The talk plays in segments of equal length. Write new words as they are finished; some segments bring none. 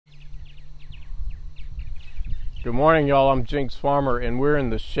Good morning, y'all. I'm Jinx Farmer, and we're in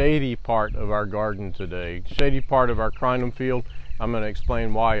the shady part of our garden today. Shady part of our crinum field. I'm going to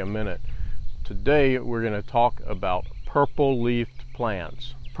explain why in a minute. Today, we're going to talk about purple-leafed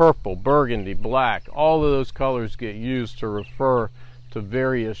plants. Purple, burgundy, black, all of those colors get used to refer to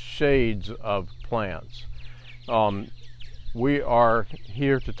various shades of plants. We are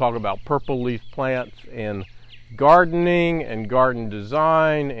here to talk about purple-leaf plants and gardening and garden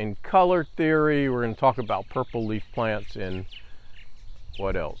design and color theory. We're going to talk about purple leaf plants and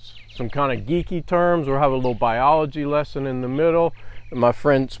what else? Some kind of geeky terms. We'll have a little biology lesson in the middle. And my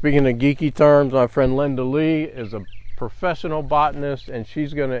friend, speaking of geeky terms, my friend Linda Lee is a professional botanist, and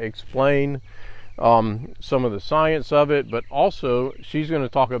she's going to explain some of the science of it, but also she's going to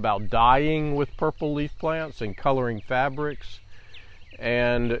talk about dyeing with purple leaf plants and coloring fabrics.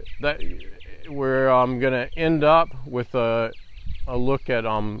 And that we're going to end up with a look at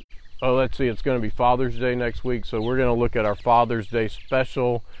let's see, it's going to be Father's Day next week, so we're going to look at our Father's Day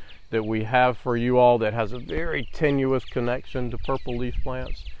special that we have for you all that has a very tenuous connection to purple leaf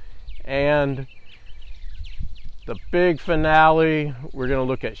plants. And the big finale, we're going to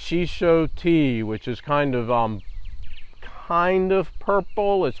look at shisho tea, which is kind of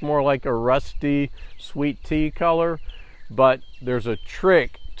purple. It's more like a rusty sweet tea color, but there's a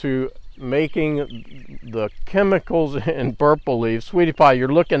trick to making the chemicals in purple leaf. Sweetie pie,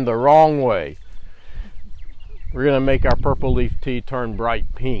 you're looking the wrong way. We're going to make our purple leaf tea turn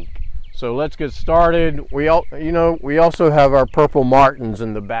bright pink. So let's get started. We also have our purple martins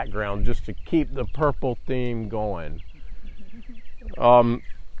in the background just to keep the purple theme going.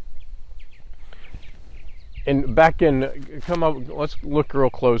 And back in, come up, let's look real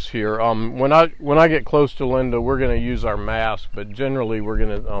close here. When I get close to Linda, we're going to use our mask, but generally we're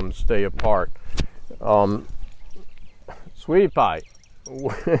going to stay apart. Sweetie pie,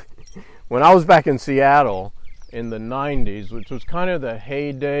 when I was back in Seattle in the 90s, which was kind of the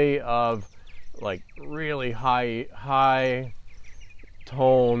heyday of like really high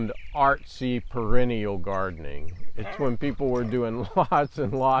toned artsy perennial gardening. It's when people were doing lots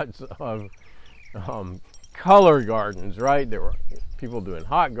and lots of color gardens, right? There were people doing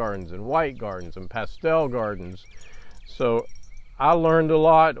hot gardens and white gardens and pastel gardens. So I learned a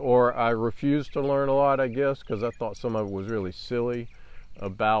lot, or I refused to learn a lot, I guess, because I thought some of it was really silly,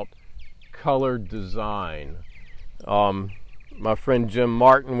 about color design. My friend Jim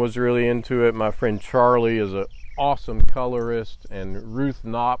Martin was really into it. My friend Charlie is an awesome colorist, and Ruth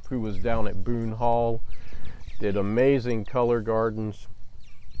Knopp, who was down at Boone Hall, did amazing color gardens.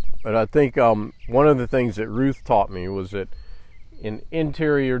 But I think one of the things that Ruth taught me was that in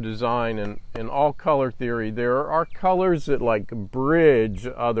interior design and all color theory, there are colors that like bridge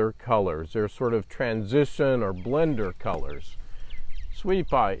other colors. They're sort of transition or blender colors. Sweetie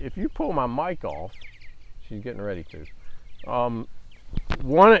pie, if you pull my mic off, she's getting ready to.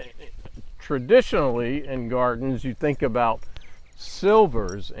 Traditionally in gardens, you think about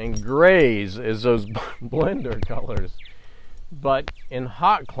silvers and grays as those blender colors. But in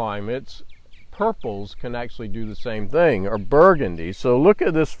hot climates, purples can actually do the same thing, or burgundy. So look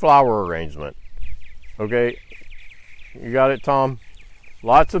at this flower arrangement. Okay, you got it, Tom?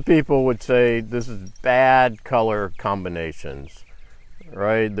 Lots of people would say this is bad color combinations,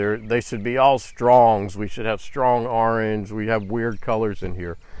 right? They should be all strongs. We should have strong orange. We have weird colors in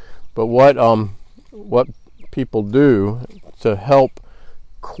here. But what people do to help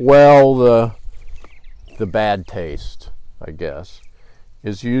quell the bad taste, I guess,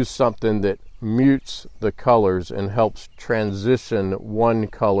 is use something that mutes the colors and helps transition one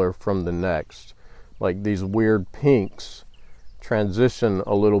color from the next. Like these weird pinks transition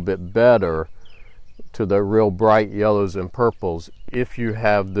a little bit better to the real bright yellows and purples if you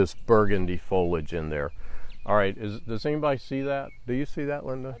have this burgundy foliage in there. All right, does anybody see that? Do you see that,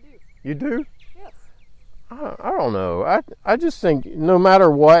 Linda? I do. You do? Yes. I don't know. I just think no matter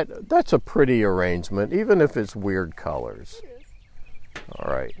what, that's a pretty arrangement, even if it's weird colors. It is.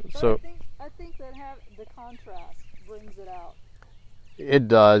 All right. But So I think that the contrast brings it out. it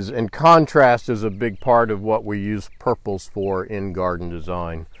does, and contrast is a big part of what we use purples for in garden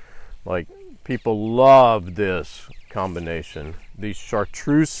design. Like people love this combination. These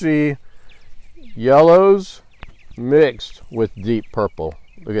chartreuse yellows mixed with deep purple.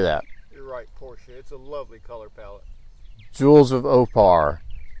 Look at that. Right, Portia. It's a lovely color palette. Jewels of Opar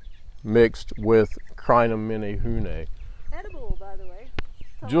mixed with Crinum minihune. Edible, by the way.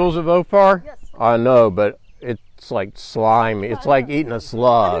 Jewels of Opar? Yes. I know, but it's like slimy. It's like eating a I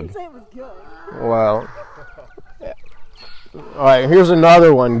slug. didn't say it was good. Well, all right, here's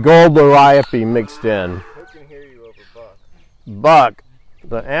another one. Gold liriope mixed in. Who can hear you over Buck? Buck,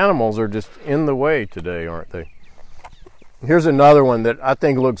 the animals are just in the way today, aren't they? Here's another one that I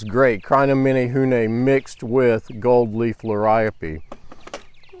think looks great. Crinum mini hune mixed with gold leaf liriope.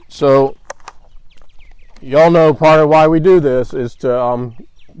 So y'all know part of why we do this is to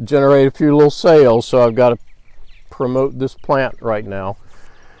generate a few little sales. So I've got to promote this plant right now.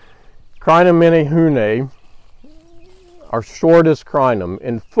 Crinum mini hune, our shortest crinum.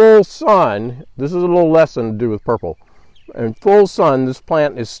 In full sun, this is a little lesson to do with purple. In full sun, this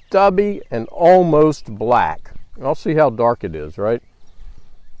plant is stubby and almost black. I'll see how dark it is, right?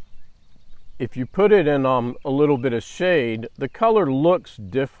 If you put it in a little bit of shade, the color looks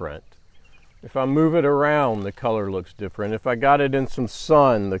different. If I move it around, the color looks different. If I got it in some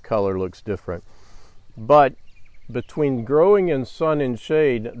sun, the color looks different. But between growing in sun and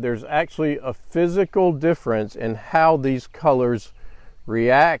shade, there's actually a physical difference in how these colors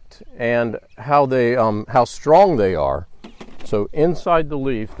react and how strong they are. So inside the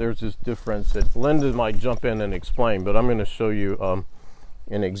leaf, there's this difference that Linda might jump in and explain, but I'm going to show you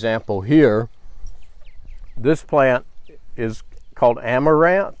an example here. This plant is called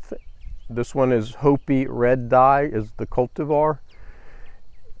amaranth. This one is Hopi red dye is the cultivar.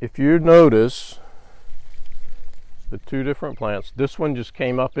 If you notice the two different plants, this one just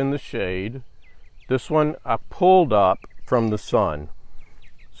came up in the shade. This one I pulled up from the sun.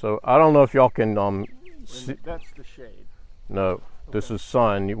 So I don't know if y'all can see. That's the shade. No, this is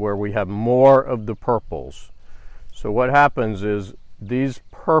sun where we have more of the purples. So what happens is these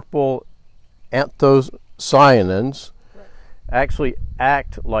purple anthocyanins actually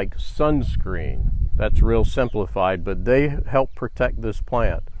act like sunscreen. That's real simplified, but they help protect this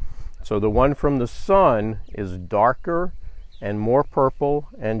plant. So the one from the sun is darker and more purple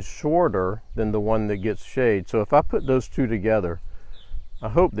and shorter than the one that gets shade. So if I put those two together, I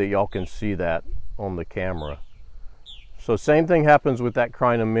hope that y'all can see that on the camera. So same thing happens with that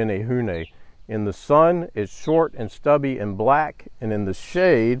Crinum mini hune. In the sun, it's short and stubby and black, and in the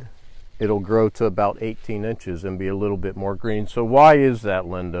shade, it'll grow to about 18 inches and be a little bit more green. So why is that,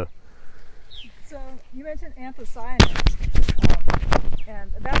 Linda? So you mentioned anthocyanins,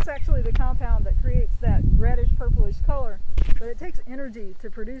 and that's actually the compound that creates that reddish purplish color, but it takes energy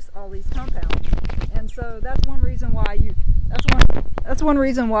to produce all these compounds. And so that's one reason why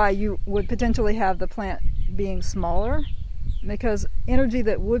you would potentially have the plant being smaller, because energy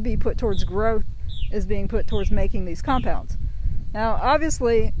that would be put towards growth is being put towards making these compounds. Now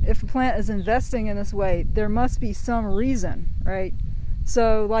obviously if a plant is investing in this way, there must be some reason, right?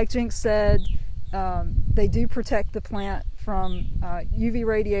 So like Jinx said, they do protect the plant from UV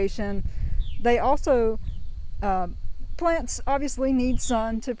radiation. They also, plants obviously need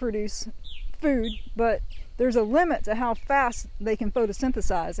sun to produce food, but there's a limit to how fast they can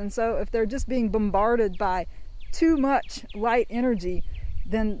photosynthesize. And so if they're just being bombarded by too much light energy,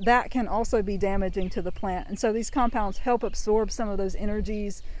 then that can also be damaging to the plant. And so these compounds help absorb some of those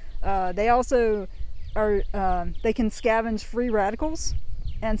energies. They also are, they can scavenge free radicals.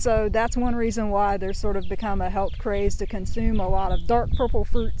 And so that's one reason why there's sort of become a health craze to consume a lot of dark purple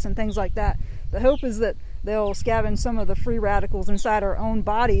fruits and things like that. The hope is that they'll scavenge some of the free radicals inside our own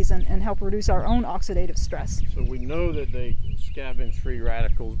bodies and help reduce our own oxidative stress. So we know that they scavenge free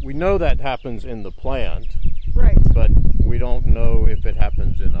radicals. We know that happens in the plant, right? But we don't know if it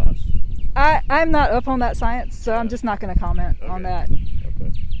happens in us. I'm not up on that science, so I'm just not going to comment on that.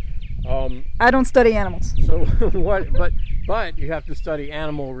 Okay. I don't study animals. So what? But you have to study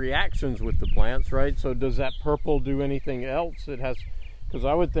animal reactions with the plants, right? So does that purple do anything else? It has. Because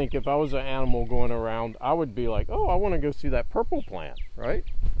I would think if I was an animal going around, I would be like, oh, I want to go see that purple plant, right?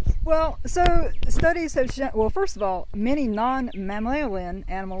 Well, so studies have shown, well, first of all, many non-mammalian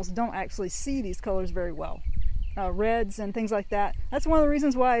animals don't actually see these colors very well. Reds and things like that. That's one of the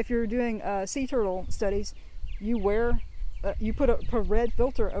reasons why if you're doing sea turtle studies, you put a red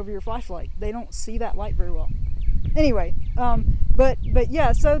filter over your flashlight. They don't see that light very well. Anyway, but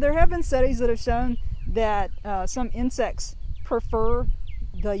yeah, so there have been studies that have shown that some insects prefer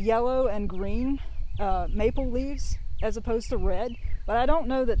the yellow and green maple leaves as opposed to red, but I don't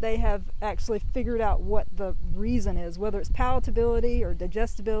know that they have actually figured out what the reason is, whether it's palatability or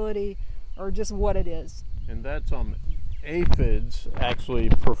digestibility or just what it is. And that's aphids actually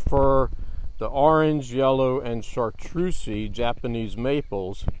prefer the orange, yellow, and chartreuse Japanese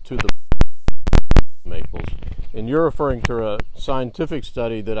maples to the maples. And you're referring to a scientific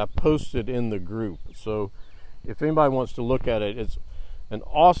study that I posted in the group. So if anybody wants to look at it, it's an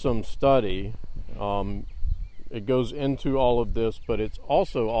awesome study. It goes into all of this, but it's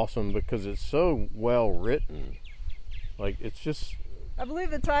also awesome because it's so well written. Like, it's just... I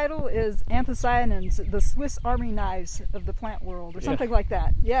believe the title is Anthocyanins, the Swiss Army Knives of the Plant World, or something like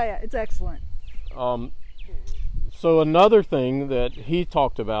that. Yeah, it's excellent. So another thing that he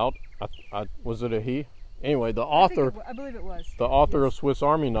talked about, was it a he? Anyway, the author, I believe it was. The author of Swiss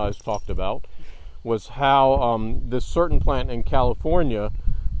Army Knives talked about was how this certain plant in California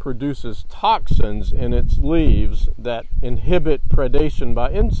produces toxins in its leaves that inhibit predation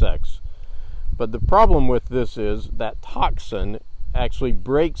by insects. But the problem with this is that toxin actually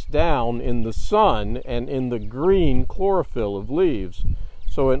breaks down in the sun and in the green chlorophyll of leaves.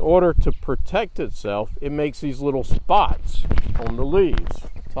 So in order to protect itself, it makes these little spots on the leaves.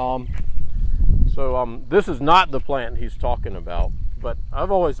 Tom? So this is not the plant he's talking about, but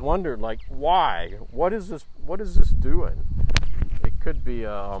I've always wondered, like, why? What is this doing? It could be,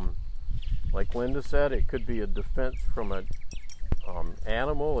 like Linda said, it could be a defense from an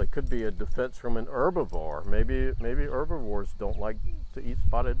animal. It could be a defense from an herbivore. Maybe herbivores don't like to eat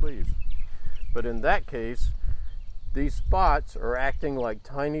spotted leaves. But in that case, these spots are acting like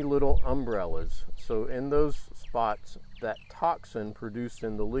tiny little umbrellas. So in those spots, that toxin produced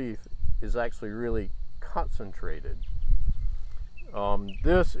in the leaf is actually really concentrated.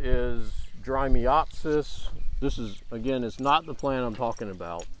 This is Drymeopsis. This is, again, it's not the plant I'm talking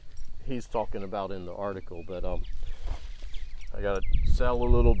about. He's talking about in the article, but I gotta sell a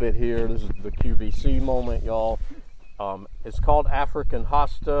little bit here. This is the QVC moment, y'all. It's called African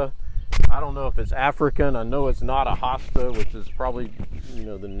hosta. I don't know if it's African. I know it's not a hosta, which is probably, you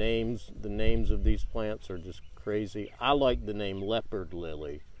know, the names of these plants are just crazy. I like the name leopard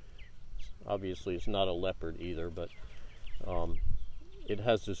lily. Obviously it's not a leopard either, but it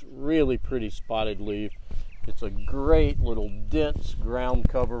has this really pretty spotted leaf. It's a great little dense ground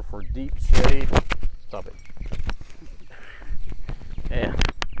cover for deep shade. Stop it.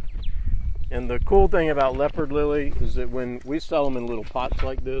 And the cool thing about leopard lily is that when we sell them in little pots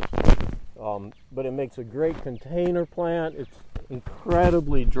like this, but it makes a great container plant. It's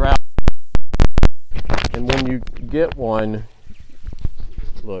incredibly drought. And when you get one,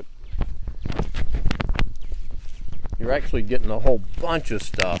 look, you're actually getting a whole bunch of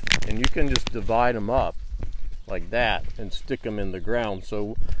stuff, and you can just divide them up like that and stick them in the ground.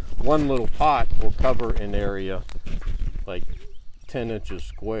 So one little pot will cover an area like 10 inches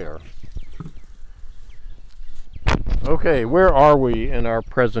square. Okay, where are we in our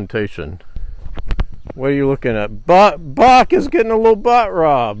presentation? What are you looking at? Buck is getting a little butt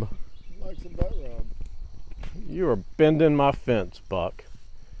rub. Likes a butt rub. You are bending my fence, Buck.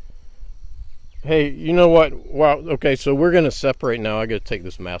 Hey, you know what? Well, okay, so we're going to separate now. I got to take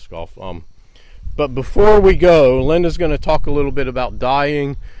this mask off. But before we go, Linda's going to talk a little bit about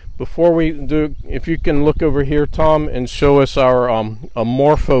dyeing. Before we do, if you can look over here, Tom, and show us our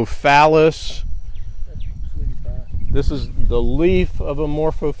Amorphophallus. This is the leaf of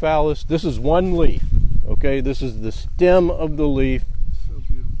Amorphophallus. This is one leaf, okay? This is the stem of the leaf. So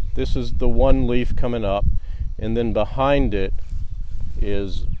beautiful. This is the one leaf coming up, and then behind it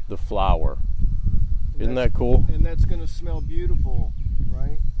is the flower. Isn't that cool? And that's going to smell beautiful,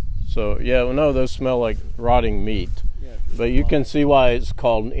 right? So, yeah, well, no, those smell like rotting meat. Yeah, but you can see why it's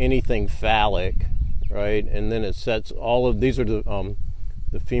called anything phallic, right? And then it sets all of these are the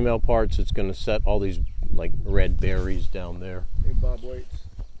female parts. It's going to set all these like red berries down there. Hey, Bob waits.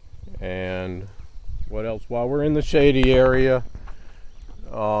 And what else? While we're in the shady area,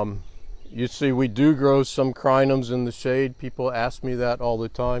 you see we do grow some crinums in the shade. People ask me that all the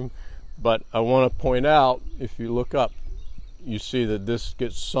time. But I want to point out, if you look up, you see that this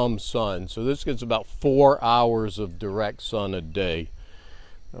gets some sun. So this gets about 4 hours of direct sun a day.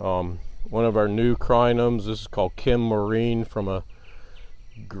 One of our new crinums, this is called Kim Marine from a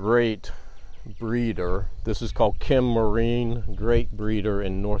great breeder. This is called Kim Marine, great breeder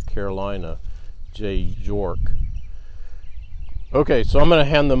in North Carolina, J. York. Okay, so I'm going to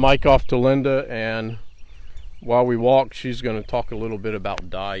hand the mic off to Linda, and while we walk, she's going to talk a little bit about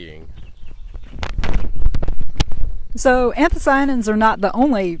dyeing. So anthocyanins are not the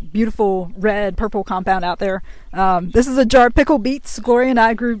only beautiful red purple compound out there. This is a jar of pickled beets. Gloria and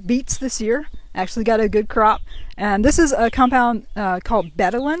I grew beets this year. Actually got a good crop. And this is a compound called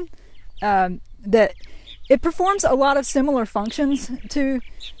betulin that it performs a lot of similar functions to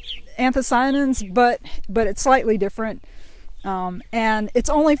anthocyanins, but it's slightly different. And it's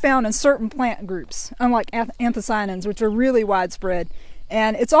only found in certain plant groups, unlike anthocyanins, which are really widespread.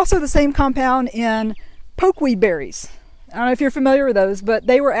 And it's also the same compound in pokeweed berries. I don't know if you're familiar with those, but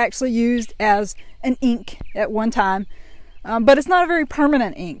they were actually used as an ink at one time. But it's not a very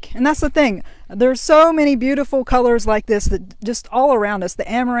permanent ink. And that's the thing. There's so many beautiful colors like this that just all around us, the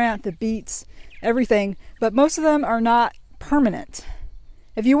amaranth, the beets, everything. But most of them are not permanent.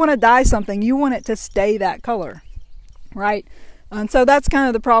 If you want to dye something, you want it to stay that color, right? And so that's kind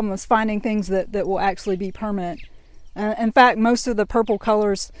of the problem, is finding things that will actually be permanent. In fact, most of the purple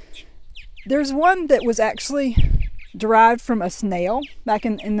colors, there's one that was actually derived from a snail back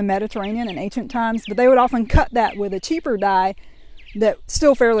in the Mediterranean in ancient times, but they would often cut that with a cheaper dye that's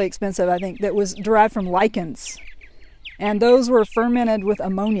still fairly expensive, I think, that was derived from lichens. And those were fermented with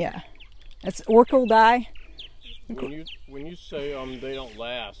ammonia. It's Orchil dye. When you say they don't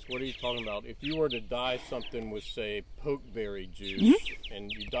last, what are you talking about? If you were to dye something with, say, pokeberry juice, and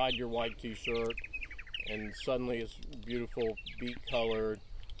you dyed your white t-shirt, and suddenly it's beautiful beet colored,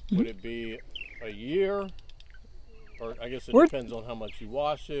 would it be a year? Or I guess it depends on how much you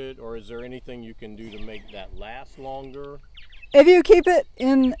wash it, or is there anything you can do to make that last longer? If you keep it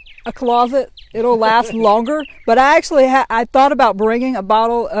in a closet, it'll last longer. But I actually I thought about bringing a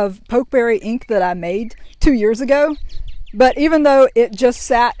bottle of pokeberry ink that I made 2 years ago. But even though it just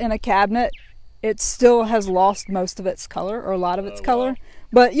sat in a cabinet, it still has lost most of its color, or a lot of its color. Wow.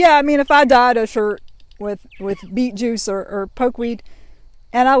 But yeah, I mean, if I dyed a shirt with beet juice or pokeweed,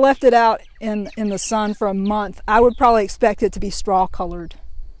 and I left it out in the sun for a month, I would probably expect it to be straw colored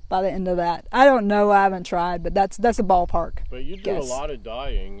by the end of that. I don't know, I haven't tried, but that's a ballpark. But you do a lot of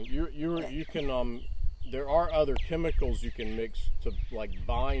dyeing. You can there are other chemicals you can mix to like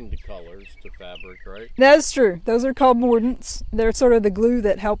bind colors to fabric, right? That's true. Those are called mordants. They're sort of the glue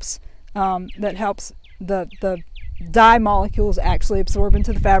that helps the dye molecules actually absorb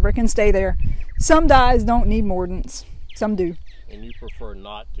into the fabric and stay there. Some dyes don't need mordants. Some do. And you prefer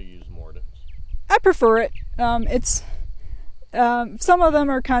not to use mordants? I prefer it. Some of them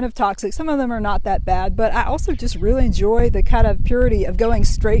are kind of toxic, some of them are not that bad, but I also just really enjoy the kind of purity of going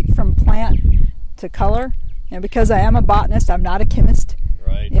straight from plant to color. And because I am a botanist, I'm not a chemist.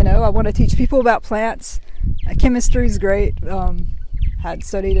 Right. You know, I want to teach people about plants. Chemistry is great. Had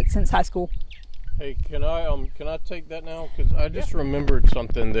studied it since high school. Hey, can I take that now? Because I just remembered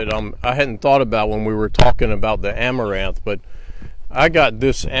something that I hadn't thought about when we were talking about the amaranth, but I got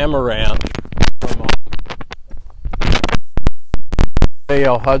this amaranth from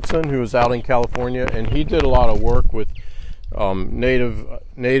A.L. Hudson, who was out in California, and he did a lot of work with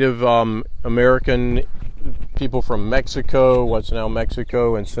Native American people from Mexico, what's now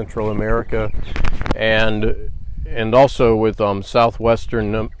Mexico and Central America, and also with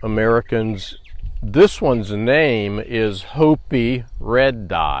Southwestern Americans. This one's name is Hopi red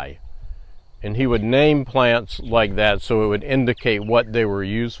dye, and he would name plants like that so it would indicate what they were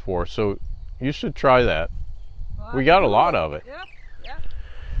used for. So you should try that. Well, we got a lot of it. Yeah.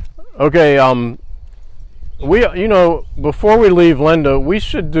 Okay, before we leave, Linda, we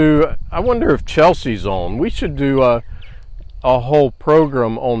should do, I wonder if Chelsea's on, we should do a whole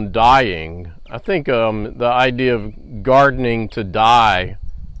program on dyeing. I think the idea of gardening to dye,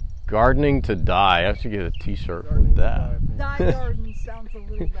 I should get a t-shirt with that. Dye garden sounds a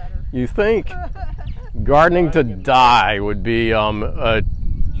little better. You think? Gardening to dye would be a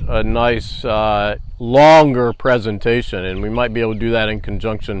nice longer presentation, and we might be able to do that in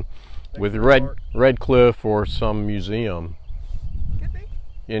conjunction with Red Cliff or some museum. Could be.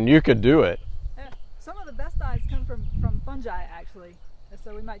 And you could do it. Yeah. Some of the best dyes come from fungi, actually.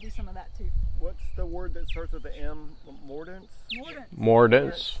 So we might do some of that too. What's the word that starts with the M? Mordants?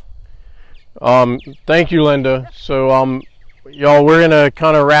 Mordants. Thank you, Linda. So y'all, we're gonna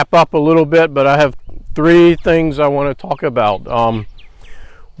kind of wrap up a little bit, but I have 3 things I want to talk about.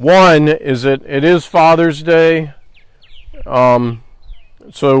 One is that it is Father's Day.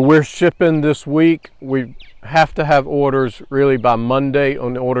 So we're shipping this week. We have to have orders really by Monday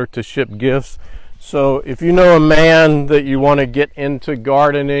in order to ship gifts. So if you know a man that you want to get into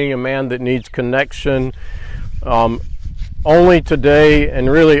gardening, a man that needs connection, only today and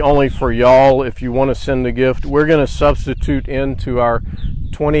really only for y'all, if you want to send a gift, we're going to substitute into our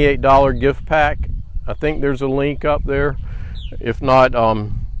 $28 gift pack. I think there's a link up there. If not,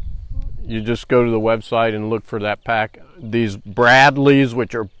 you just go to the website and look for that pack. These Bradleys,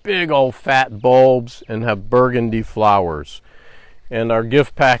 which are big old fat bulbs and have burgundy flowers. And our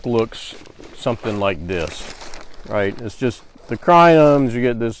gift pack looks something like this, right? It's just the crinums. You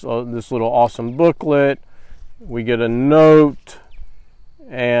get this little awesome booklet. We get a note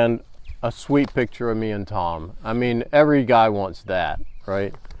and a sweet picture of me and Tom. I mean, every guy wants that,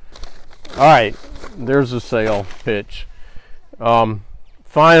 right? All right, there's a sale pitch.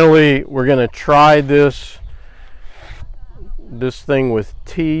 Finally, we're gonna try this thing with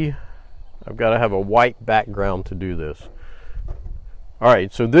tea. I've got to have a white background to do this. All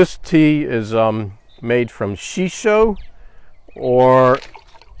right, so this tea is made from shisho, or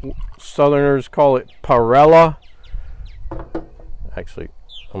Southerners call it parella. Actually,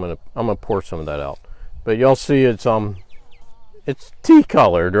 I'm gonna pour some of that out. But y'all see it's tea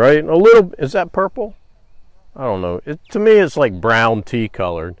colored, right? A little. Is that purple? I don't know. To me, it's like brown tea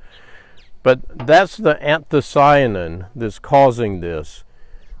colored. But that's the anthocyanin that's causing this.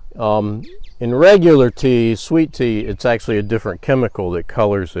 In regular tea, sweet tea, it's actually a different chemical that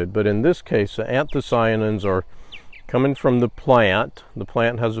colors it. But in this case, the anthocyanins are coming from the plant. The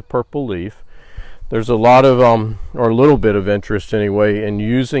plant has a purple leaf. There's a lot of, or a little bit of interest anyway, in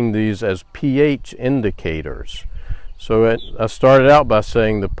using these as pH indicators. So I started out by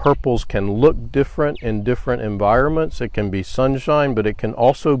saying the purples can look different in different environments. It can be sunshine, but it can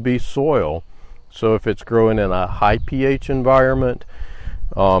also be soil. So if it's growing in a high pH environment,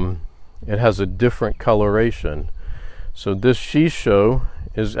 it has a different coloration. So this shisho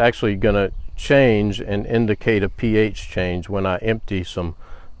is actually going to change and indicate a pH change when I empty some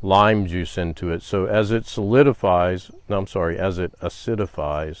lime juice into it. So as it solidifies, no, I'm sorry, as it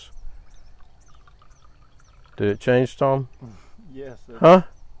acidifies. Did it change, Tom? Yes. Huh?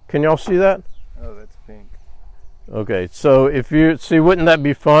 Can y'all see that? Oh, that's pink. Okay, so if you see, wouldn't that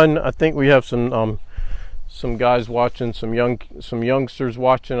be fun? I think we have some guys watching, some youngsters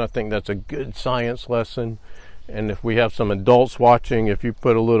watching. I think that's a good science lesson. And if we have some adults watching, if you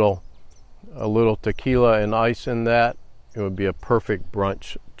put a little tequila and ice in that, it would be a perfect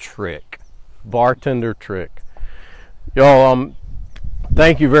brunch trick, bartender trick. Y'all,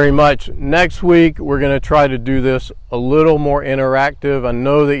 thank you very much. Next week, we're going to try to do this a little more interactive. I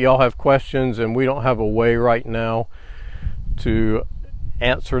know that y'all have questions, and we don't have a way right now to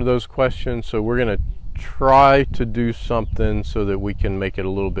answer those questions. So we're going to try to do something so that we can make it a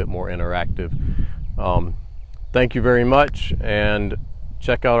little bit more interactive. Thank you very much, and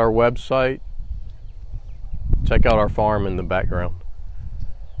check out our website. Check out our farm in the background.